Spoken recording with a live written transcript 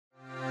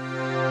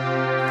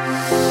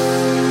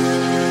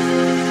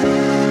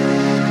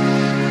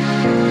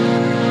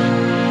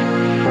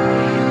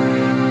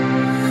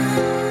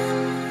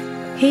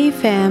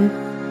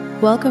fam.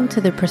 Welcome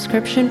to the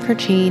Prescription for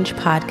Change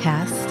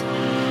podcast.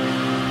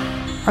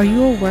 Are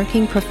you a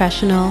working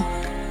professional,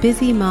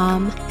 busy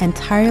mom, and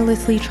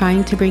tirelessly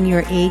trying to bring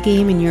your A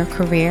game in your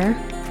career?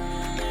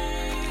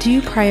 Do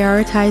you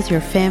prioritize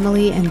your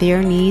family and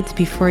their needs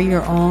before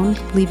your own,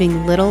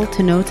 leaving little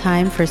to no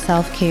time for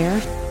self-care?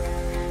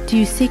 Do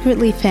you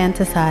secretly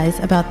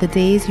fantasize about the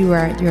days you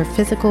are at your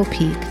physical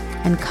peak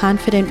and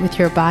confident with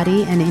your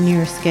body and in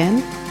your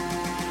skin?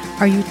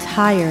 Are you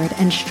tired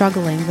and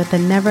struggling with the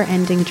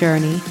never-ending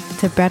journey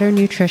to better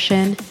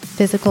nutrition,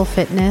 physical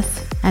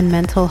fitness, and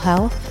mental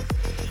health?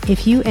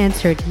 If you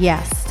answered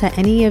yes to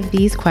any of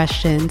these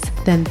questions,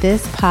 then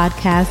this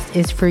podcast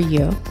is for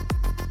you.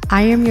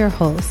 I am your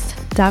host,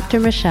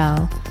 Dr.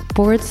 Michelle,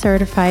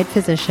 board-certified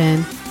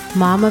physician,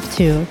 mom of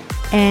two,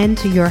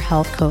 and your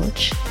health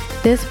coach.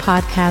 This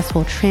podcast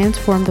will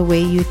transform the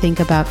way you think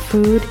about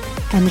food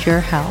and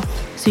your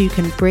health so you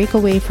can break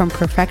away from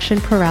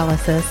perfection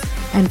paralysis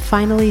and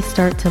finally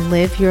start to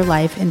live your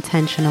life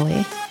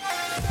intentionally.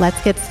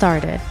 Let's get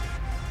started.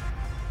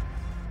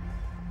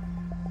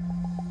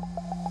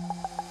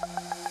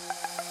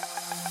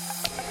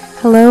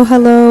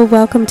 Hello.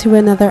 Welcome to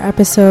another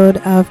episode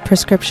of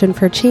Prescription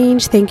for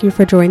Change. Thank you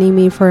for joining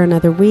me for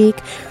another week.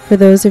 For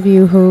those of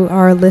you who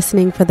are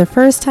listening for the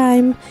first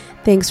time,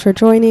 thanks for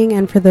joining.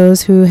 And for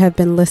those who have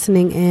been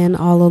listening in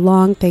all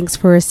along, thanks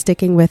for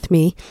sticking with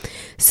me.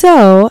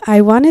 So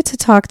I wanted to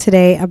talk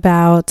today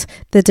about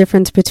the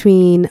difference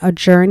between a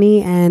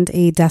journey and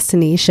a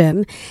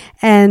destination.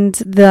 And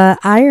the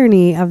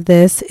irony of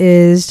this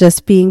is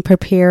just being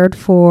prepared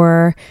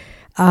for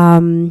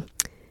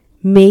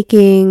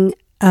making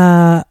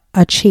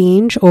a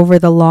change over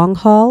the long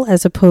haul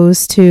as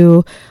opposed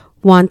to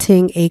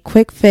wanting a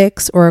quick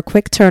fix or a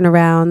quick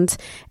turnaround,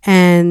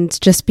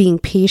 and just being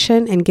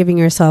patient and giving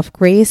yourself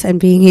grace and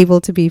being able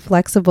to be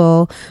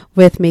flexible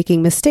with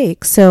making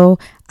mistakes. So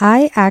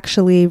I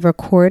actually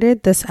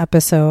recorded this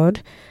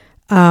episode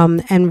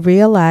and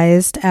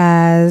realized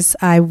as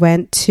I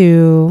went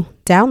to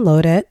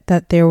download it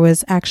that there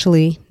was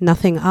actually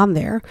nothing on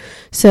there.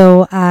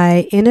 So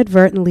I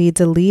inadvertently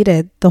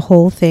deleted the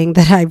whole thing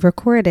that I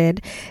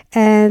recorded,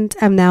 and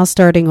I'm now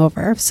starting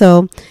over.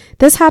 So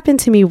this happened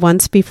to me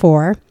once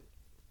before.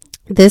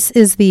 This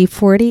is the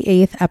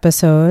 48th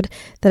episode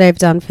that I've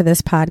done for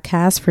this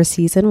podcast for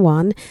season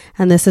 1,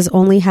 and this has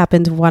only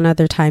happened one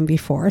other time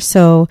before.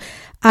 So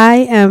I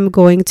am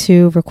going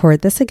to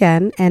record this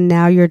again, and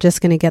now you're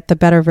just going to get the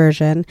better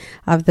version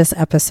of this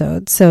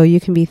episode. So you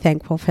can be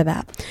thankful for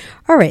that.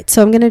 All right,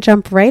 so I'm going to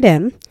jump right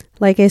in.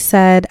 Like I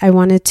said, I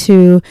wanted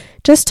to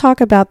just talk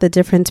about the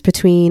difference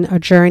between a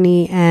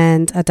journey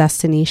and a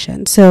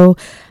destination. So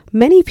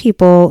many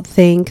people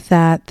think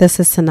that this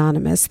is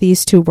synonymous.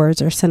 These two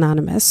words are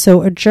synonymous.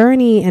 So a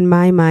journey, in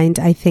my mind,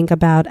 I think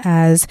about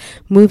as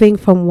moving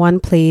from one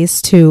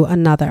place to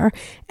another,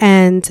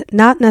 and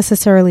not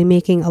necessarily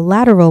making a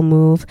lateral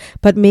move,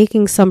 but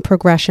making some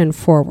progression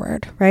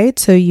forward, right?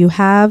 So you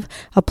have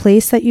a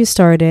place that you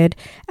started,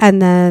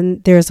 and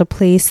then there's a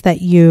place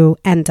that you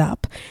end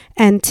up.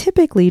 And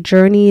typically,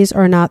 journeys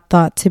are not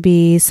thought to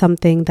be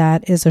something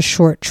that is a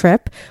short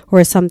trip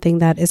or something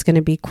that is going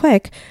to be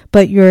quick,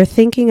 but you're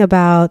thinking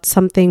about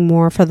something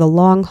more for the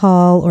long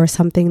haul, or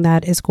something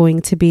that is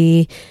going to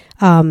be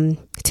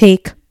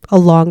take a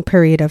long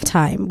period of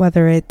time,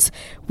 whether it's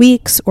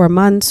weeks or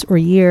months or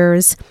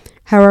years,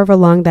 however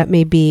long that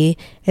may be.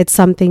 It's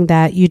something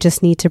that you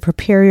just need to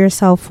prepare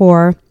yourself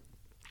for,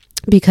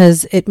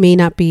 because it may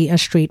not be a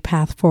straight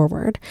path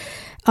forward.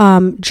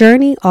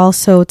 Journey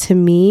also, to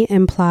me,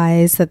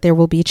 implies that there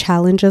will be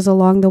challenges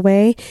along the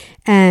way,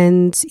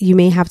 and you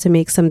may have to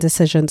make some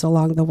decisions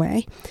along the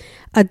way.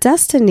 A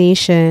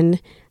destination,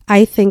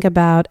 I think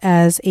about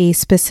as a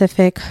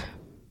specific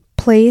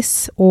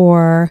place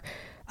or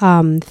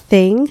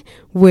thing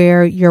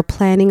where you're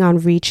planning on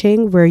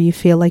reaching, where you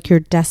feel like you're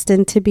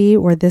destined to be,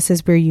 or this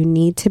is where you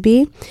need to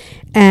be,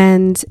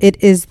 and it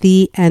is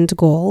the end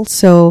goal.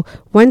 So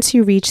once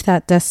you reach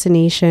that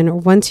destination, or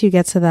once you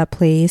get to that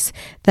place,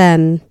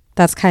 then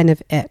that's kind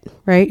of it,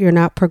 right? You're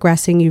not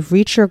progressing. You've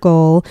reached your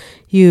goal.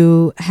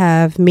 You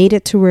have made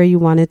it to where you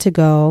wanted to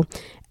go,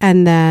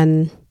 and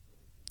then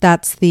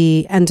that's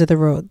the end of the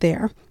road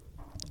there.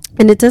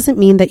 And it doesn't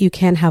mean that you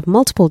can't have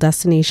multiple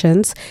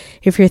destinations.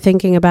 If you're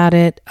thinking about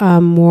it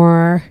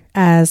more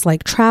as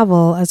like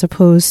travel as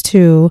opposed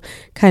to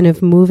kind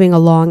of moving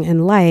along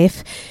in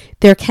life,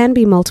 there can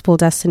be multiple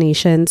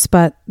destinations,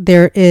 but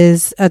there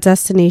is a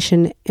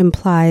destination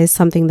implies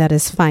something that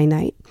is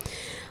finite.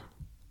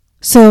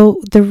 So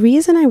the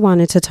reason I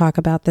wanted to talk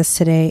about this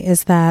today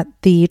is that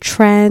the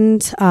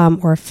trend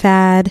or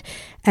fad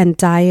and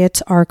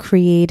diet are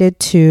created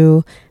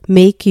to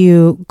make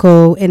you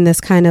go in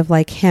this kind of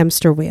like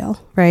hamster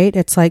wheel, right?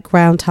 It's like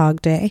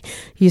Groundhog Day.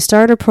 You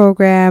start a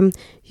program,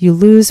 you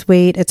lose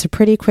weight, it's a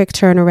pretty quick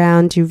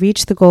turnaround, you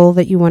reach the goal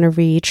that you want to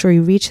reach, or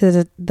you reach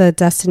the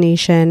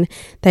destination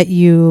that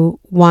you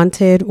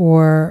wanted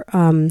or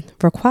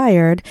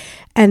required,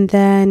 and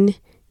then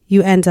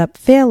you end up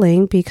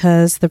failing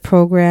because the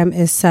program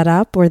is set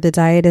up or the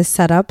diet is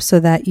set up so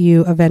that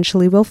you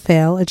eventually will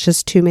fail. It's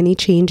just too many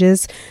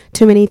changes,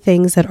 too many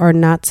things that are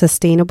not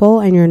sustainable,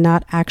 and you're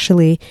not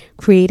actually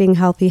creating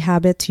healthy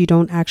habits. You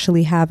don't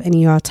actually have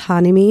any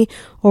autonomy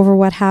over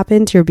what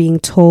happens. You're being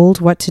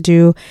told what to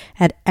do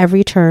at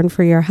every turn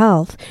for your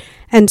health.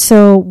 And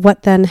so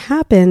what then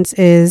happens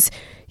is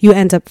you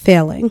end up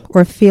failing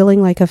or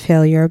feeling like a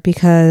failure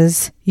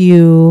because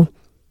you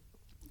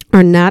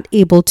are not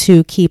able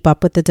to keep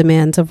up with the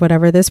demands of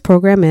whatever this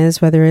program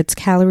is, whether it's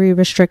calorie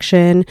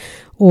restriction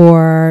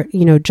or,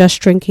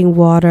 just drinking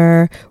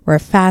water or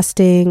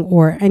fasting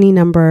or any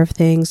number of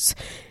things.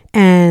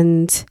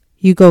 And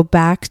you go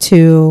back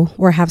to,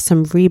 or have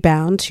some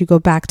rebound, you go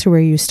back to where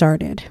you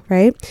started,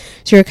 right?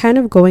 So you're kind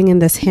of going in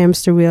this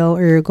hamster wheel,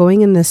 or you're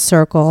going in this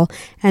circle,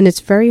 and it's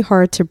very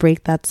hard to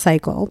break that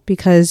cycle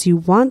because you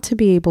want to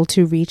be able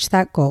to reach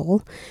that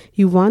goal.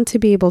 You want to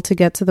be able to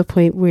get to the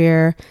point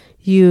where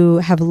you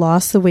have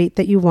lost the weight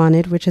that you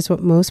wanted, which is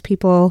what most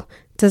people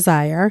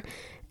desire.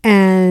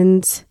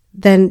 And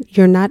then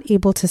you're not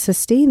able to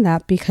sustain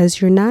that because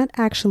you're not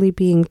actually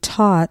being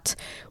taught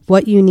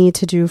what you need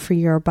to do for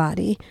your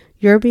body.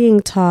 You're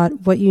being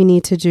taught what you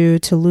need to do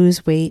to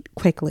lose weight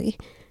quickly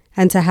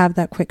and to have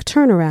that quick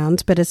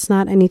turnaround, but it's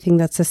not anything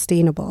that's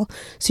sustainable.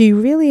 So you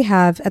really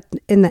have,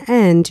 in the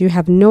end, you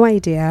have no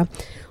idea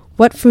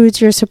what foods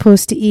you're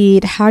supposed to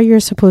eat, how you're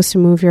supposed to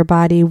move your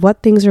body,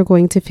 what things are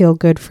going to feel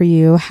good for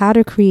you, how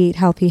to create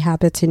healthy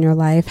habits in your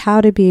life,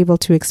 how to be able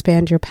to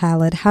expand your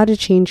palate, how to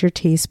change your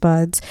taste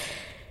buds.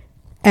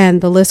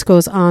 And the list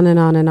goes on and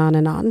on and on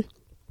and on.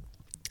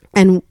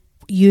 And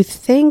you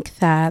think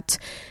that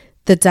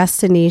the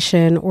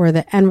destination or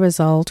the end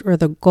result or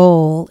the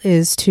goal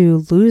is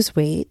to lose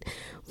weight,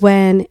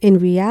 when in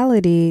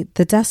reality,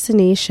 the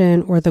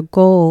destination or the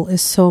goal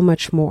is so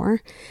much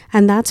more.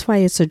 And that's why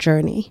it's a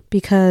journey,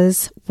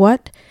 because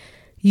what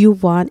you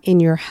want in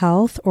your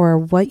health or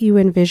what you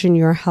envision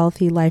your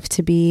healthy life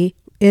to be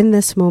in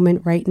this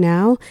moment right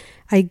now,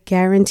 I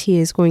guarantee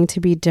is going to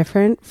be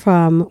different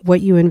from what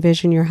you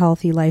envision your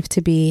healthy life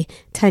to be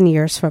 10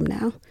 years from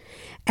now.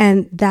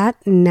 And that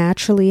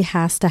naturally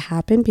has to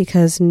happen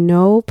because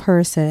no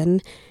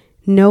person,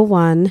 no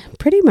one,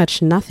 pretty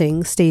much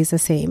nothing stays the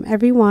same.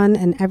 Everyone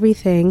and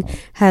everything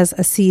has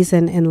a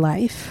season in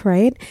life,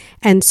 right?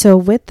 And so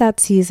with that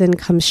season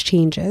comes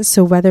changes.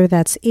 So whether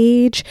that's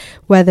age,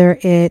 whether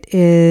it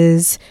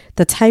is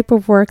the type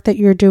of work that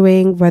you're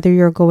doing, whether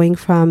you're going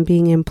from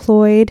being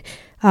employed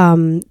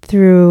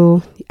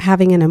through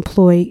having an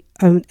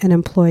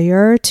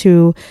employer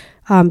to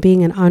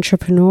being an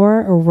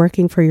entrepreneur or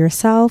working for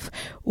yourself,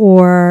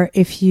 or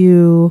if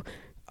you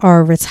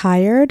are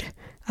retired,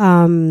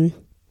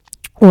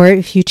 or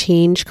if you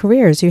change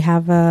careers, you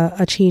have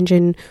a change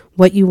in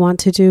what you want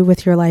to do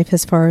with your life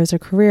as far as a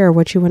career,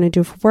 what you want to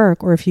do for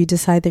work, or if you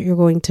decide that you're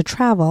going to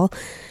travel,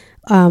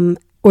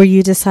 or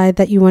you decide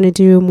that you want to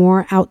do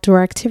more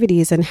outdoor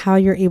activities and how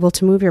you're able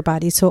to move your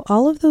body. So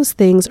all of those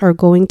things are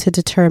going to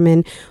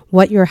determine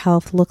what your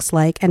health looks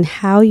like and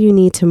how you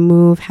need to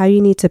move, how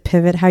you need to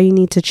pivot, how you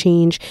need to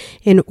change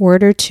in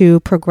order to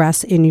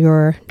progress in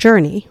your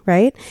journey,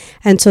 right?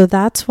 And so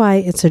that's why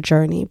it's a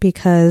journey,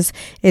 because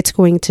it's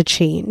going to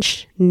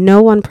change.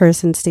 No one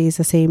person stays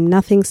the same.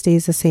 Nothing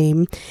stays the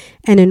same.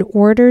 And in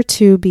order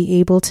to be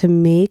able to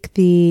make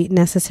the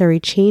necessary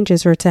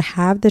changes or to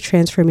have the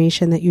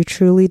transformation that you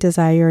truly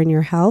desire in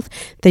your health,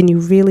 then you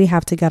really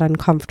have to get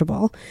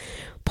uncomfortable.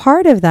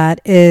 Part of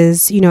that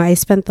is, I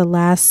spent the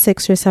last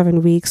 6 or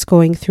 7 weeks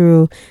going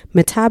through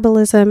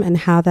metabolism and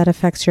how that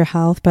affects your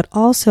health, but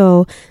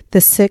also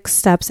the 6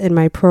 steps in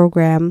my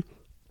program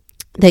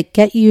that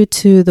get you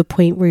to the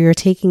point where you're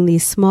taking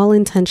these small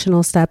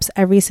intentional steps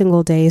every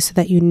single day so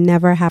that you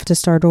never have to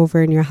start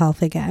over in your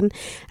health again.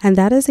 And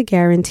that is a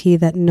guarantee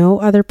that no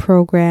other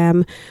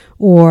program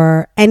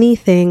or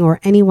anything or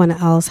anyone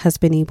else has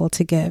been able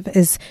to give,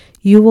 is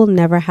you will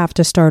never have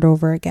to start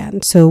over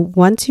again. So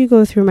once you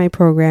go through my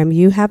program,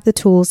 you have the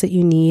tools that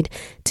you need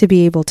to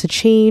be able to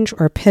change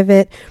or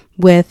pivot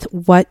with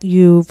what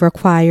you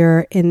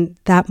require in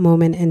that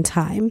moment in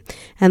time.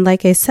 And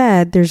like I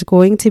said, there's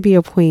going to be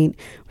a point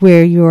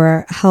where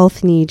your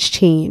health needs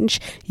change.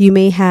 You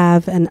may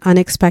have an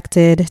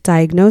unexpected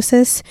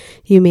diagnosis.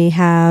 You may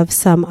have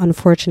some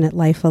unfortunate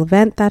life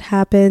event that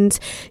happens.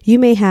 You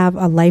may have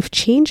a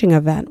life-changing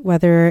event,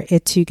 whether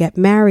it's you get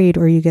married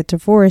or you get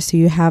divorced, or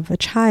you have a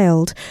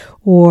child,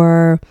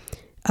 or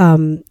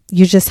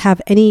you just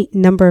have any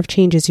number of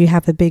changes. You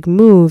have a big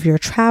move, you're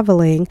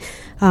traveling,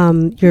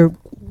 your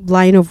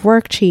line of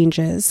work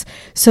changes.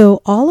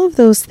 So all of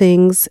those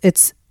things,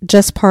 it's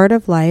just part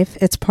of life.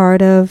 It's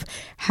part of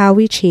how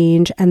we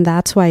change. And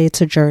that's why it's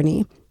a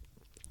journey.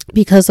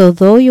 Because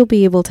although you'll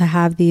be able to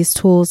have these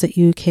tools that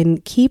you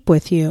can keep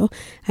with you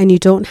and you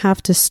don't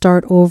have to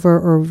start over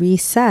or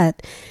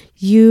reset,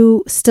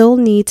 you still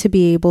need to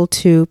be able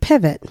to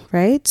pivot,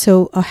 right?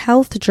 So a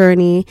health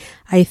journey,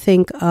 I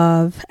think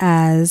of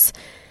as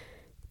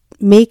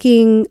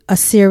making a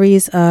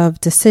series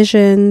of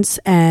decisions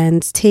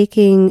and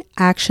taking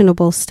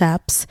actionable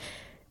steps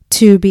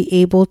to be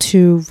able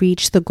to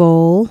reach the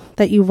goal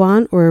that you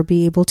want or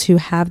be able to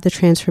have the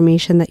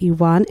transformation that you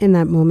want in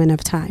that moment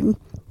of time.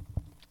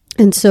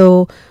 And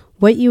so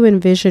what you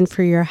envision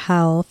for your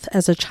health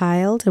as a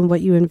child and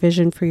what you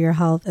envision for your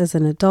health as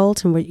an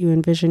adult and what you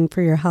envision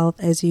for your health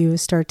as you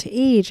start to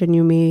age and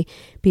you may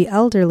be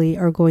elderly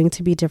are going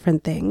to be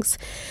different things.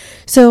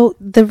 So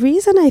the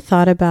reason I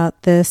thought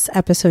about this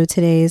episode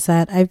today is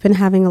that I've been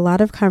having a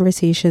lot of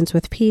conversations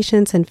with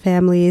patients and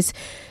families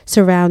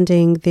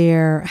surrounding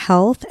their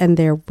health and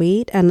their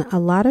weight. And a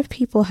lot of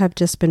people have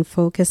just been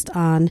focused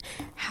on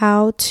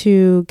how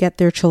to get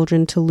their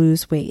children to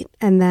lose weight.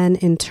 And then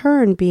in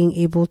turn, being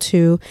able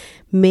to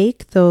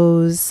make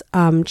those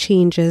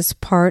changes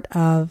part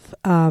of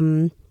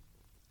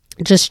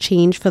just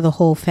change for the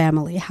whole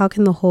family. How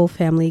can the whole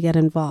family get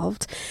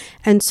involved?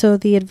 And so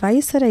the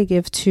advice that I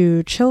give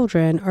to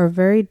children are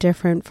very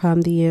different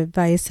from the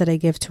advice that I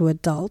give to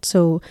adults.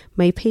 So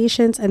my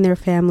patients and their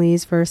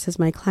families versus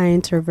my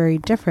clients are very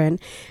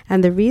different.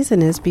 And the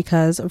reason is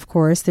because, of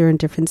course, they're in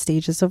different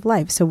stages of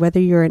life. So whether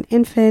you're an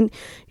infant,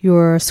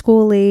 you're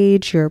school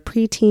age, you're a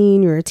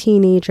preteen, you're a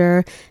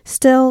teenager,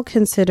 still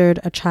considered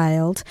a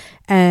child,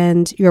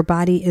 and your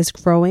body is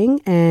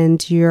growing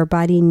and your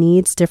body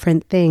needs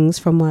different things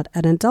from what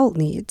an adult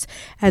needs.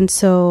 And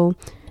so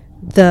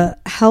the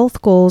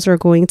health goals are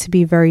going to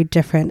be very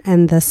different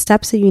and the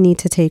steps that you need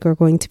to take are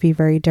going to be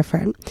very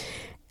different.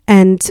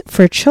 And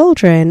for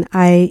children,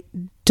 I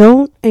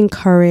don't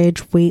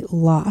encourage weight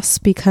loss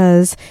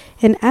because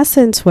in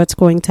essence, what's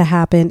going to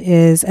happen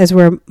is as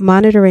we're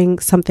monitoring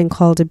something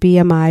called a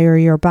BMI or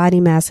your body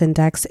mass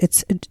index,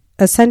 it's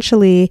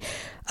essentially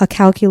a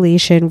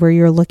calculation where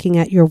you're looking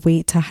at your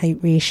weight to height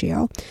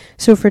ratio.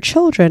 So for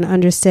children,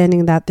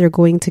 understanding that they're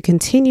going to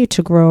continue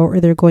to grow or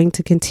they're going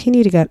to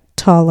continue to get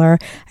taller,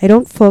 I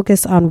don't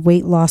focus on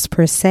weight loss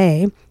per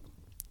se,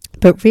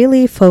 but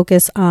really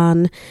focus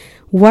on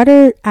what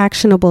are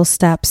actionable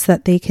steps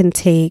that they can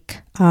take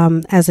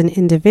as an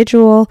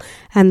individual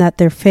and that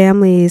their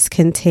families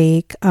can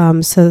take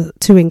so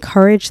to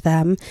encourage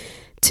them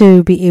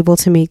to be able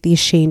to make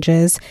these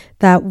changes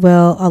that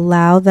will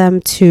allow them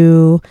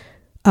to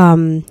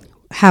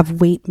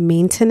have weight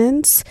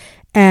maintenance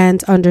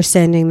and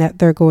understanding that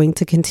they're going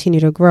to continue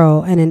to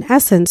grow. And in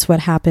essence,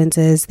 what happens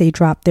is they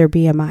drop their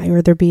BMI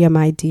or their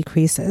BMI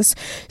decreases.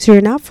 So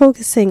you're not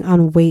focusing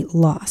on weight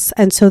loss.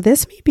 And so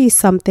this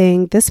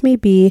may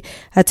be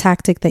a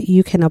tactic that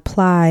you can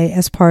apply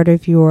as part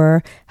of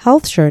your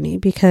health journey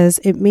because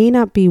it may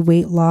not be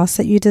weight loss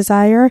that you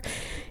desire.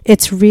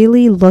 It's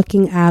really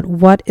looking at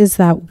what is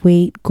that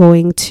weight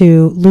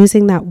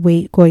losing that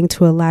weight going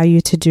to allow you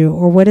to do,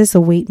 or what is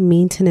the weight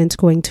maintenance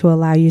going to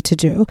allow you to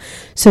do.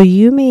 So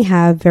you may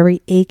have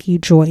very achy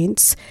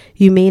joints.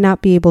 You may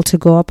not be able to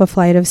go up a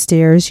flight of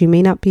stairs. You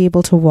may not be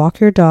able to walk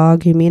your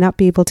dog. You may not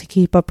be able to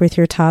keep up with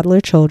your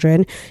toddler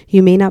children.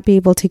 You may not be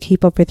able to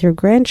keep up with your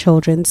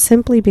grandchildren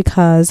simply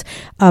because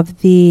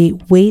of the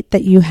weight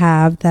that you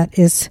have that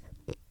is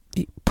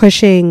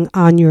pushing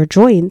on your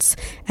joints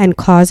and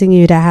causing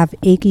you to have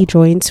achy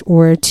joints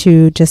or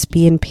to just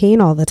be in pain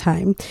all the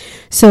time.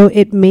 So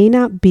it may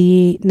not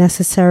be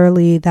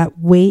necessarily that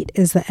weight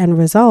is the end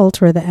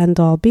result or the end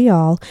all be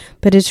all,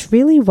 but it's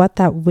really what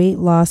that weight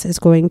loss is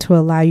going to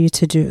allow you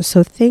to do.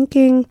 So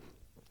thinking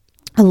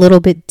a little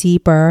bit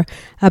deeper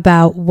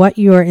about what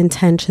your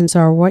intentions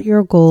are, what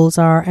your goals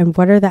are, and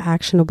what are the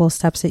actionable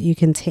steps that you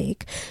can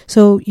take.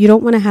 So you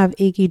don't want to have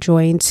achy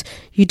joints.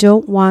 You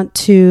don't want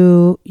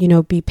to,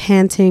 be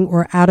panting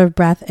or out of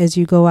breath as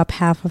you go up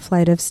half a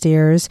flight of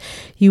stairs.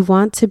 You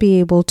want to be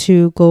able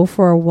to go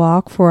for a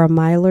walk for a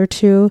mile or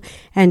two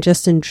and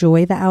just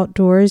enjoy the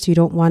outdoors. You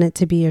don't want it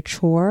to be a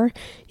chore.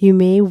 You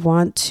may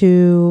want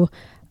to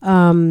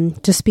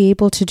just be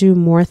able to do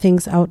more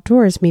things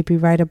outdoors, maybe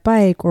ride a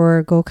bike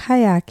or go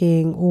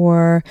kayaking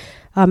or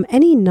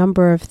any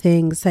number of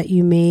things that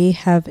you may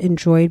have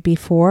enjoyed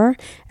before.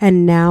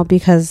 And now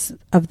because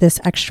of this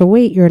extra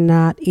weight, you're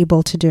not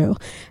able to do.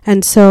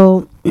 And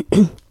so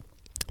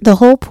the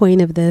whole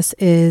point of this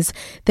is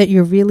that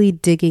you're really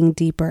digging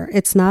deeper.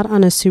 It's not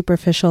on a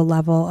superficial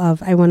level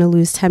of I want to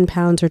lose 10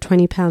 pounds or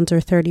 20 pounds or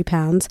 30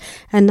 pounds.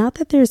 And not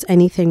that there's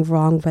anything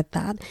wrong with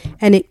that.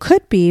 And it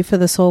could be for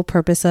the sole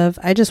purpose of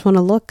I just want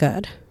to look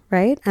good,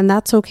 right? And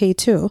that's okay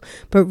too.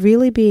 But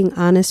really being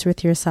honest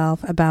with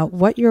yourself about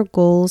what your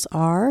goals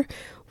are,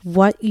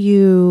 what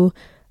is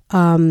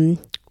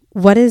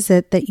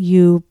it that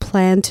you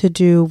plan to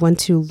do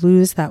once you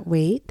lose that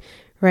weight,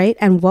 right?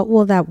 And what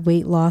will that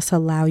weight loss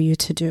allow you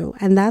to do?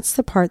 And that's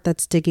the part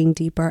that's digging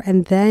deeper.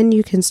 And then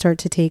you can start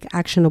to take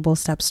actionable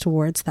steps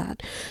towards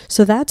that.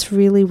 So that's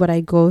really what I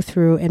go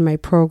through in my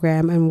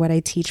program and what I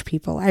teach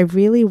people. I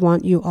really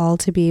want you all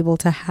to be able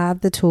to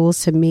have the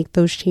tools to make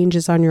those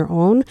changes on your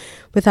own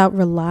without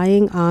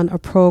relying on a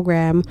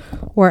program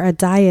or a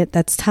diet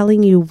that's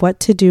telling you what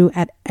to do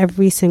at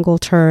every single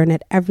turn,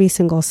 at every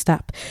single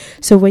step.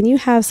 So when you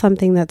have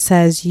something that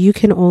says you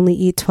can only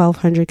eat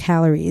 1,200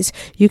 calories,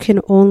 you can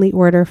only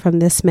order order from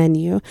this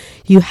menu.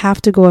 You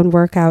have to go and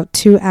work out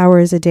 2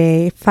 hours a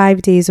day,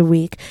 5 days a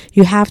week.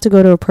 You have to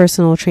go to a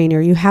personal trainer.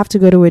 You have to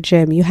go to a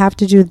gym. You have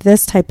to do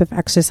this type of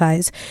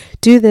exercise.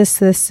 Do this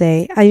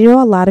day. I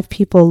know a lot of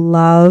people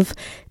love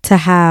to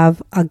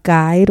have a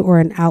guide or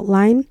an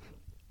outline,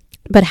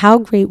 but how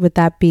great would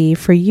that be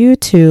for you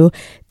to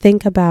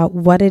think about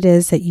what it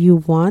is that you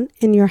want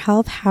in your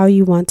health, how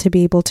you want to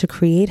be able to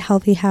create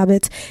healthy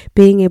habits,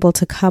 being able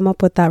to come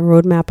up with that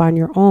roadmap on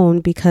your own,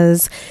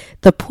 because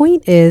the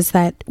point is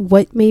that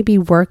what may be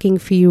working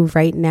for you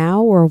right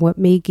now or what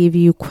may give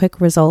you quick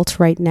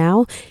results right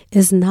now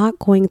is not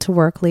going to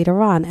work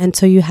later on. And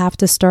so you have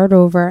to start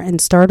over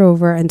and start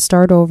over and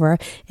start over.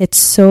 It's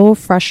so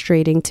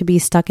frustrating to be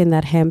stuck in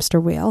that hamster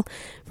wheel,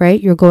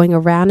 right? You're going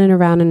around and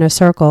around in a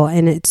circle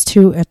and it's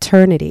to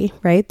eternity,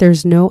 right?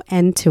 There's no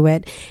end to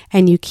it.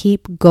 And you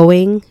keep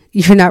going,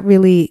 you're not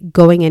really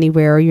going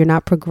anywhere, or you're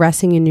not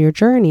progressing in your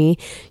journey.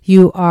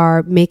 You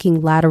are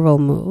making lateral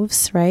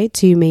moves, right?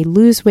 So you may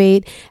lose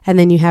weight and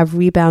then you have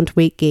rebound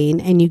weight gain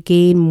and you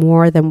gain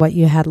more than what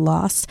you had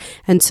lost.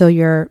 And so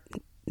you're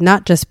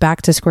not just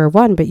back to square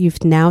one, but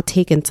you've now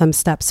taken some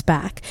steps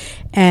back,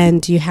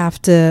 and you have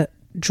to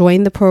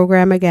join the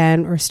program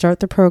again or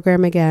start the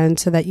program again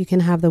so that you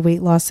can have the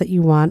weight loss that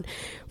you want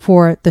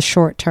for the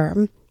short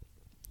term.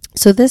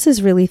 So this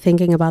is really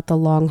thinking about the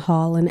long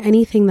haul, and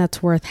anything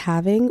that's worth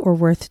having or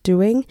worth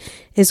doing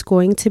is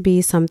going to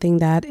be something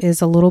that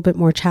is a little bit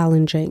more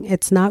challenging.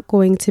 It's not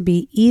going to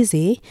be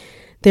easy.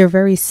 They're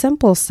very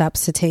simple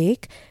steps to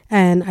take,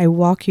 and I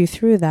walk you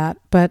through that,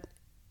 but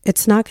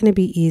it's not going to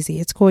be easy.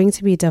 It's going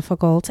to be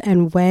difficult.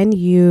 And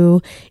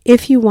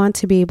if you want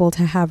to be able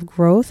to have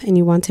growth and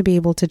you want to be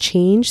able to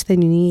change,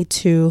 then you need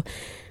to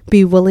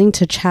be willing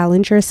to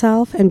challenge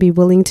yourself and be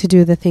willing to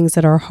do the things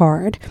that are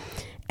hard.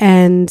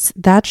 And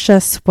that's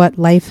just what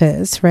life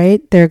is,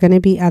 right? There are going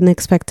to be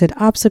unexpected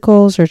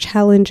obstacles or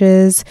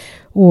challenges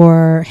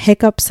or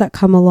hiccups that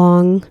come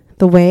along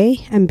the way,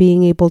 and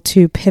being able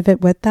to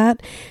pivot with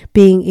that,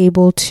 being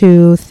able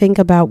to think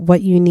about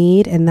what you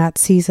need in that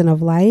season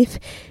of life,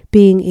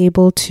 being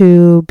able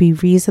to be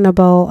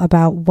reasonable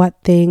about what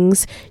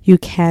things you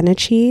can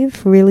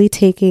achieve, really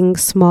taking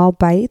small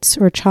bites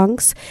or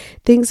chunks,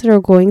 things that are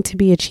going to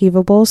be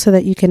achievable so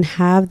that you can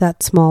have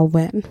that small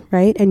win,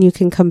 right? And you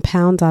can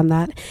compound on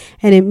that.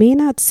 And it may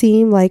not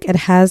seem like it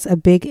has a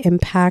big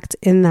impact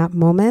in that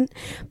moment,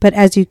 but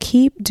as you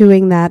keep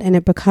doing that and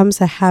it becomes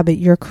a habit,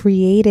 you're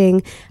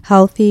creating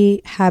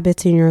healthy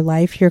habits in your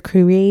life. You're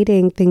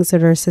creating things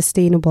that are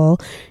sustainable.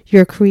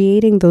 You're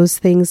creating those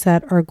things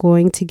that are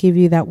going to give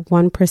you that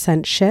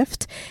 1%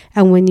 shift.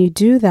 And when you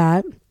do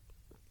that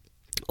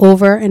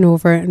over and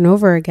over and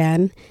over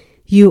again,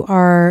 you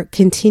are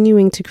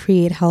continuing to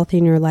create health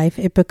in your life.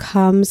 It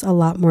becomes a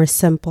lot more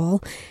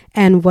simple,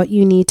 and what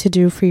you need to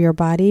do for your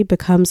body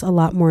becomes a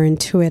lot more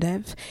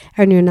intuitive,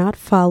 and you're not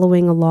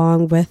following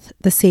along with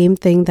the same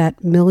thing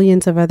that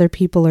millions of other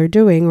people are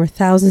doing or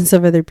thousands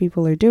of other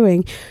people are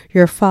doing.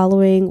 You're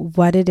following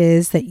what it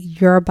is that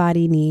your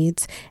body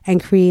needs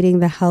and creating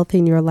the health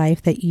in your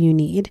life that you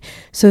need.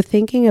 So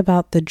thinking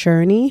about the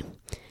journey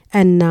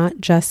and not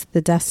just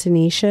the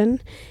destination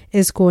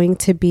is going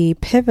to be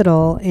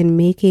pivotal in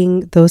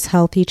making those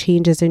healthy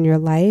changes in your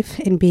life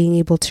and being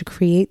able to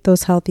create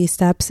those healthy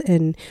steps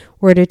in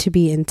order to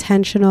be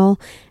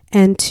intentional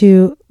and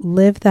to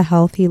live the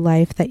healthy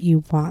life that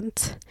you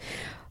want.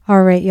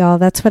 All right, y'all,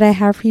 that's what I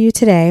have for you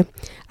today.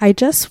 I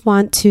just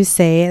want to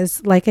say,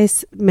 like I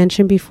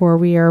mentioned before,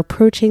 we are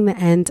approaching the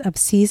end of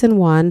season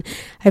 1.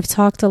 I've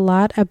talked a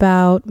lot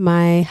about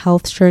my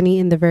health journey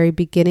in the very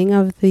beginning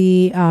of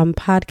the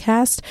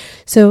podcast.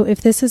 So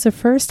if this is the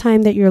first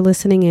time that you're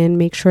listening in,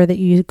 make sure that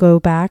you go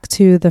back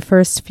to the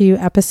first few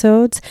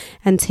episodes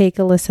and take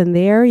a listen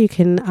there. You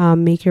can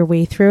make your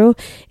way through.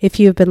 If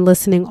you've been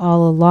listening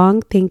all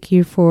along, thank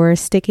you for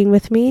sticking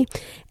with me.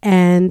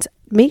 And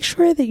make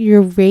sure that you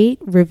rate,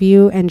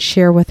 review, and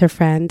share with a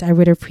friend. I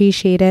would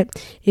appreciate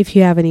it. If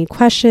you have any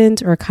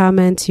questions or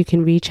comments, you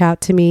can reach out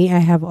to me. I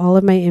have all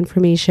of my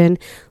information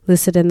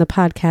listed in the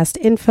podcast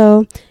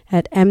info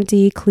at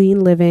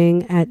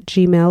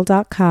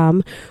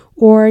mdcleanliving@gmail.com,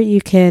 or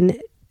you can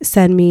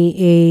send me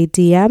a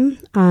DM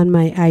on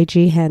my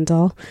IG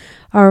handle.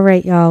 All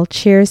right, y'all.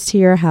 Cheers to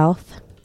your health.